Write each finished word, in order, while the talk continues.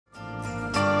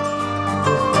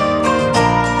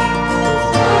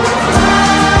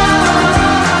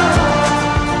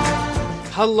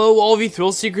Hello all of you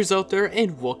thrill seekers out there,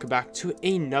 and welcome back to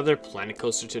another Planet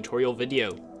Coaster tutorial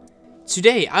video.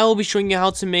 Today I will be showing you how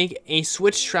to make a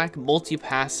switch track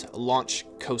multi-pass launch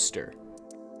coaster.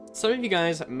 Some of you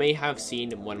guys may have seen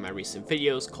one of my recent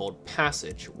videos called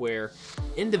Passage, where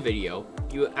in the video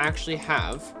you actually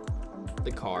have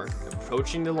the car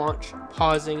approaching the launch,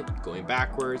 pausing, going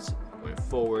backwards, going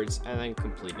forwards, and then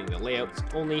completing the layouts,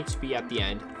 only to be at the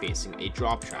end facing a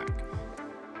drop track.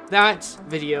 That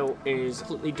video is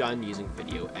completely done using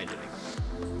video editing,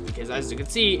 because as you can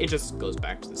see, it just goes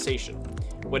back to the station.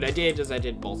 What I did is I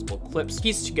did multiple clips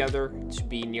pieced together to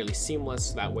be nearly seamless,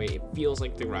 so that way it feels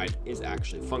like the ride is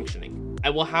actually functioning. I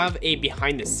will have a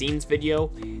behind the scenes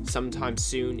video sometime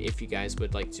soon if you guys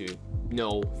would like to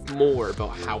know more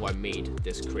about how I made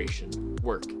this creation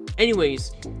work.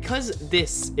 Anyways, because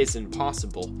this isn't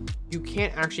possible, you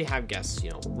can't actually have guests,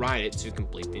 ride it to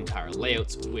complete the entire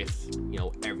layouts with,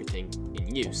 everything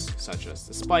in use, such as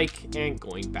the spike and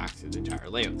going back through the entire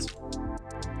layouts.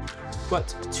 But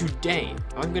today,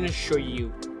 I'm going to show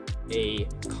you a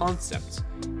concept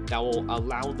that will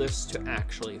allow this to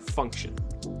actually function.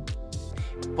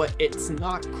 But it's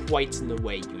not quite in the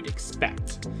way you'd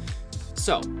expect.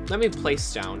 So, let me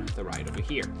place down the ride over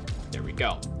here. There we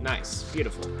go. Nice.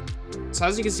 Beautiful. So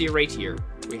as you can see right here,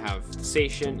 we have the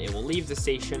station. It will leave the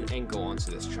station and go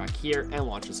onto this track here and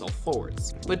launch itself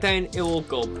forwards. But then it will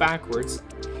go backwards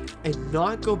and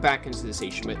not go back into the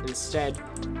station, but instead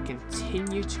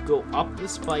continue to go up the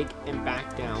spike and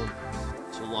back down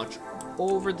to launch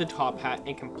over the top hat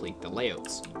and complete the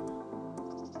layouts.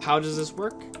 How does this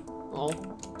work? Well,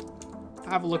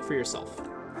 have a look for yourself.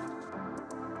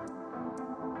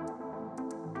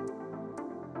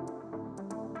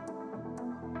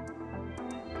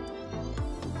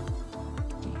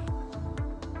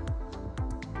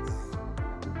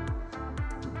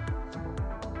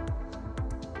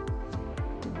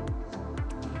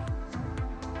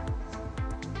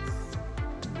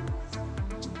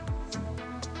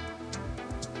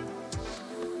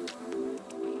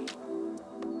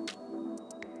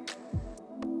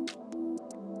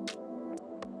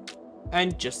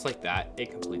 And just like that,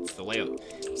 it completes the layout.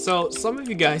 So some of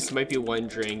you guys might be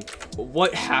wondering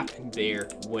what happened there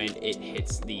when it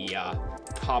hits the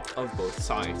top of both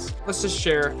sides. Let's just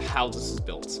share how this is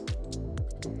built.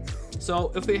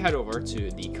 So if we head over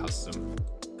to the custom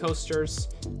coasters,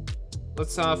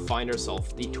 let's find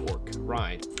ourselves the Torque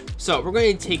ride. So we're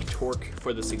going to take Torque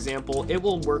for this example. It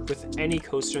will work with any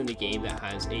coaster in the game that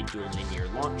has a dual linear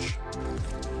launch.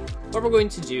 What we're going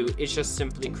to do is just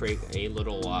simply create a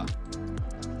little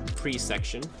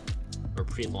pre-section or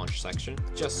pre-launch section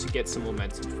just to get some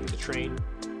momentum from the train.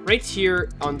 Right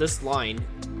here on this line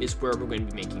is where we're going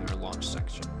to be making our launch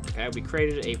section. Okay, we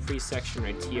created a pre-section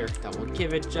right here that will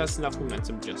give it just enough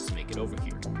momentum just to make it over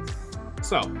here.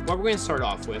 So what we're going to start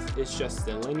off with is just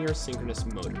the linear synchronous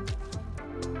motor.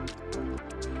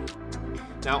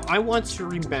 Now I want to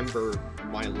remember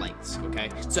my lengths,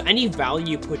 okay? So any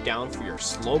value you put down for your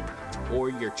slope or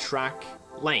your track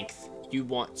length, you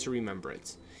want to remember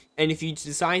it. And if you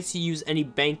decide to use any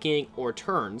banking or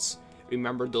turns,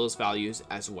 remember those values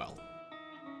as well.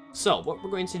 So what we're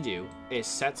going to do is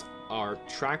set our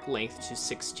track length to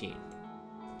 16,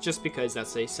 just because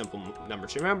that's a simple number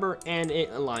to remember and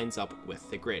it aligns up with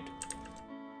the grid.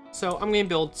 So I'm going to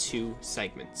build 2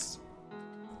 segments.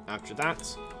 After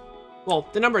that, well,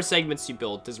 the number of segments you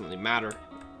build doesn't really matter.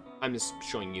 I'm just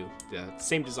showing you the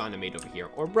same design I made over here,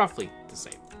 or roughly the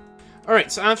same.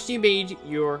 Alright, so after you made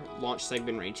your launch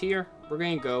segment right here, we're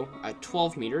going to go at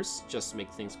 12 meters, just to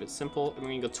make things a bit simple. And we're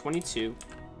going to go 22,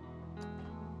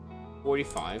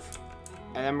 45,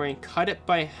 and then we're going to cut it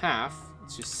by half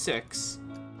to 6,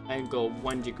 and go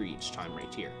 1 degree each time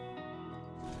right here.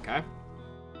 Okay?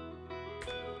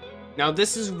 Now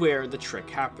this is where the trick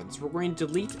happens. We're going to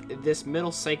delete this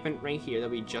middle segment right here that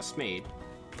we just made.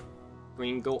 We're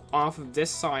going to go off of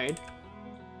this side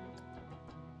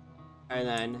and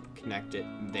then connect it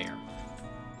there.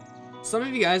 Some of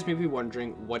you guys may be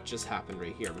wondering what just happened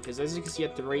right here, because as you can see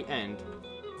at the right end,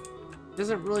 it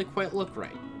doesn't really quite look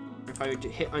right. If I were to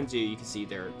hit undo, you can see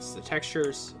there's the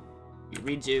textures, you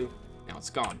redo, now it's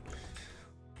gone.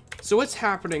 So what's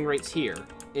happening right here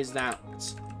is that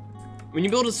when you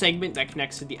build a segment that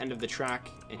connects to the end of the track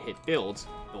and hit build,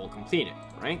 it will complete it,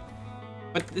 right?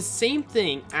 But the same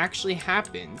thing actually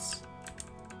happens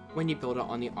when you build it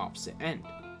on the opposite end.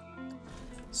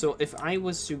 So if I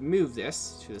was to move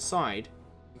this to the side,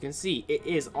 you can see it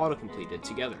is auto-completed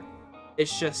together.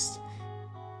 It's just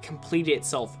completed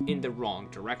itself in the wrong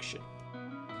direction.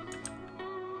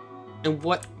 And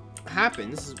what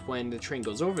happens is when the train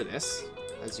goes over this,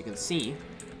 as you can see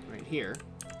right here,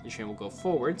 the train will go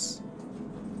forwards,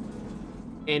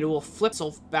 and it will flip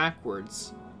itself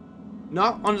backwards,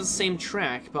 not on the same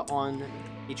track, but on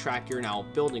the track you're now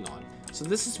building on. So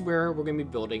this is where we're going to be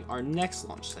building our next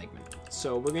launch segment.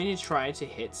 So we're going to try to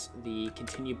hit the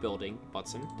continue building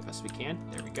button the best we can.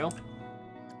 There we go.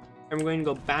 And we're going to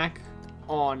go back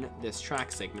on this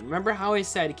track segment. Remember how I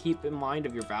said keep in mind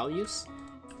of your values?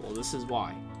 Well, this is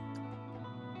why.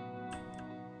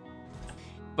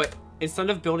 But instead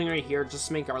of building right here, just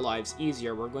to make our lives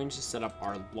easier, we're going to set up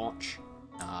our launch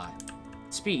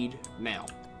speed now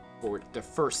for the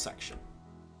first section.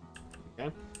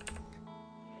 Okay.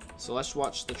 So let's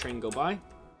watch the train go by.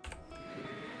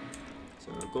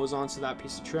 So it goes onto that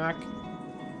piece of track.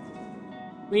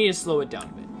 We need to slow it down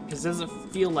a bit, because it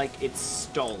doesn't feel like it's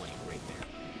stalling right there.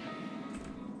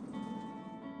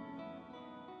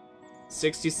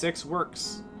 66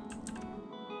 works.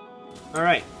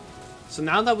 Alright, so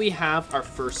now that we have our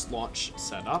first launch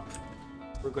set up,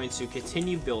 we're going to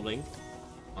continue building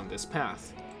on this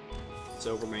path.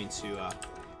 So we're going to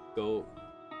go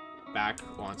back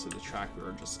onto the track we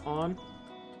were just on,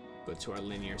 go to our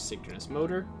linear synchronous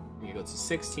motor. We're going to go to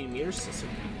 16 meters, just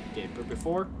like we did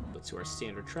before. Go to our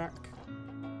standard track.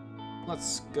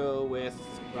 Let's go with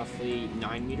roughly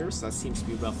 9 meters. That seems to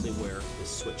be roughly where the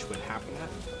switch would happen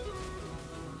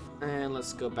at. And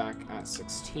let's go back at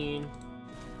 16,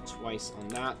 twice on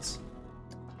that.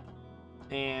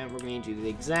 And we're going to do the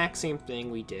exact same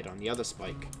thing we did on the other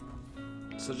spike.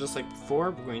 So just like before,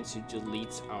 we're going to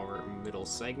delete our middle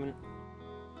segment.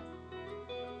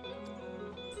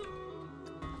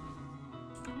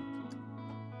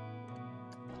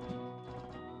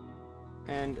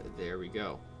 And there we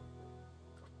go.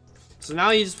 So now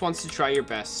you just want to try your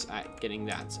best at getting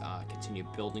that continue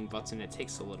building button. It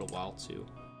takes a little while to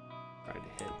try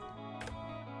to hit.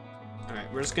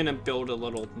 Alright, we're just going to build a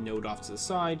little node off to the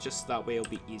side, just that way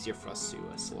it'll be easier for us to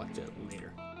select it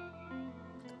later.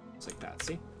 Just like that,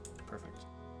 see? Perfect.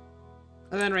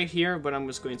 And then right here, what I'm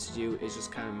just going to do is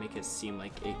just kind of make it seem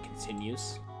like it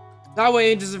continues. That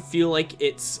way it doesn't feel like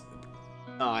it's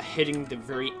hitting the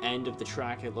very end of the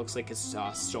track. It looks like it's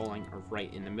stalling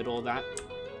right in the middle of that.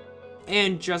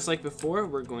 And just like before,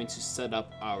 we're going to set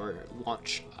up our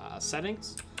launch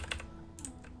settings.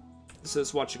 So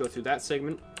let's watch it go through that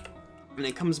segment. And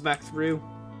it comes back through.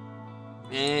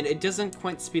 And it doesn't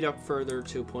quite speed up further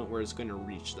to a point where it's going to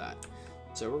reach that.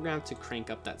 So we're going to have to crank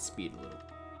up that speed a little.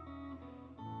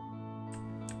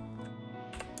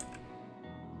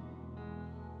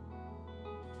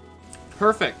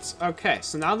 Perfect. Okay,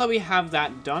 so now that we have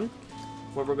that done,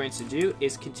 what we're going to do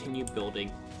is continue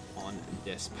building on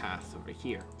this path over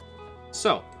here.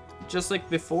 So, just like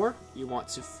before, you want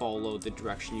to follow the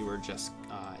direction you were just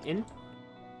in.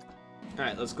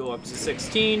 Alright, let's go up to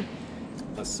 16.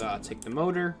 Let's take the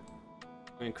motor.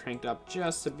 We're going to crank it up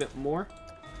just a bit more.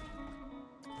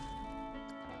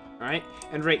 Alright,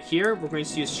 and right here, we're going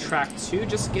to use track 2,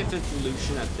 just to give it the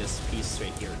illusion that this piece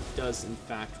right here does in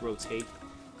fact rotate.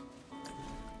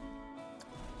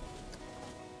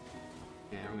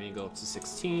 And we're going to go up to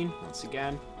 16 once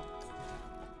again.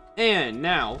 And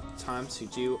now, time to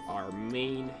do our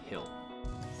main hill.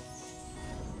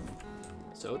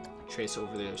 So, trace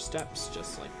over their steps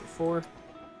just like before.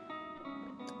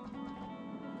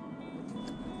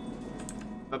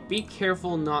 But be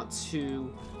careful not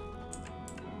to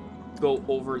go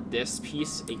over this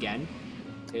piece again,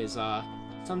 because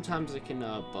sometimes it can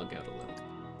bug out a little.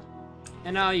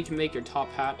 And now you can make your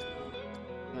top hat,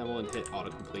 and then we'll hit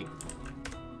autocomplete.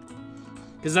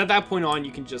 Because at that point on,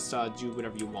 you can just do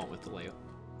whatever you want with the layout.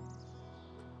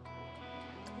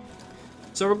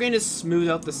 So we're going to smooth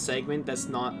out the segment that's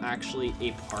not actually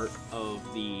a part of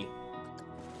the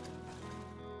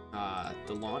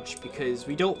launch, because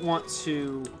we don't want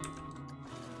to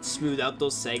smooth out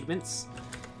those segments.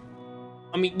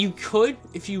 I mean, you could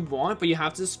if you want, but you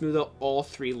have to smooth out all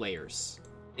 3 layers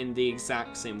in the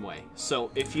exact same way.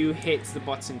 So if you hit the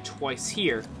button twice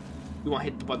here, you want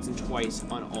to hit the button twice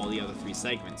on all the other 3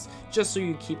 segments, just so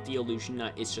you keep the illusion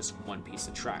that it's just one piece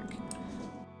of track.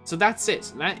 So that's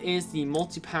it. That is the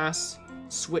multipass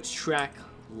switch track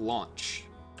launch.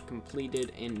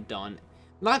 Completed and done.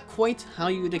 Not quite how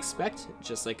you would expect,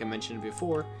 just like I mentioned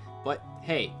before, but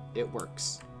hey, it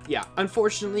works. Yeah,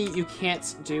 unfortunately, you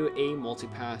can't do a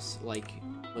multipass like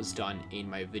was done in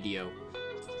my video.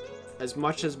 As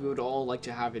much as we would all like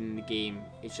to have it in the game,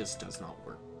 it just does not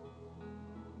work.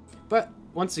 But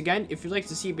once again, if you'd like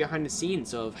to see behind the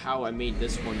scenes of how I made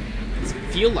this one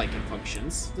feel like it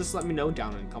functions, just let me know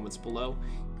down in the comments below.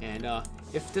 And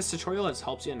if this tutorial has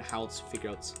helped you on how to figure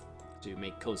out to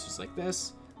make coasters like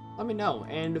this, let me know,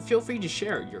 and feel free to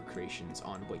share your creations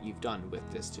on what you've done with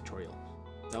this tutorial.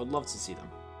 I would love to see them.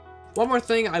 One more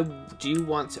thing I do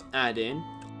want to add in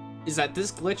is that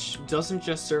this glitch doesn't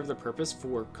just serve the purpose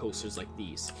for coasters like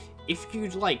these. If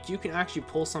you'd like, you can actually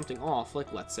pull something off,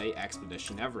 like let's say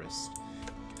Expedition Everest.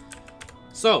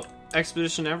 So,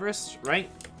 Expedition Everest, right?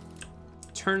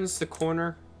 Turns the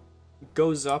corner,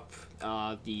 goes up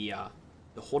the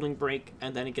holding brake,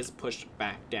 and then it gets pushed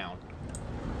back down,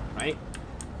 right?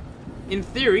 In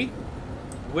theory,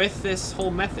 with this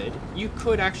whole method, you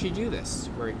could actually do this,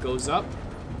 where it goes up,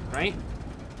 right?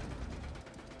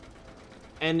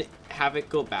 And have it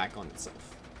go back on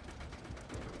itself.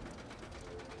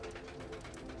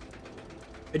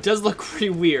 It does look pretty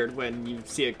weird when you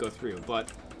see it go through,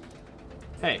 but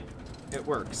hey, it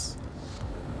works.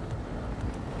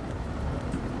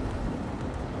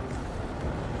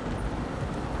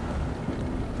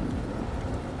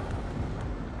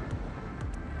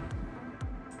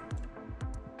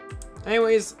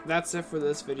 Anyways, that's it for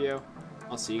this video.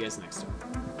 I'll see you guys next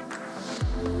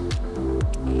time.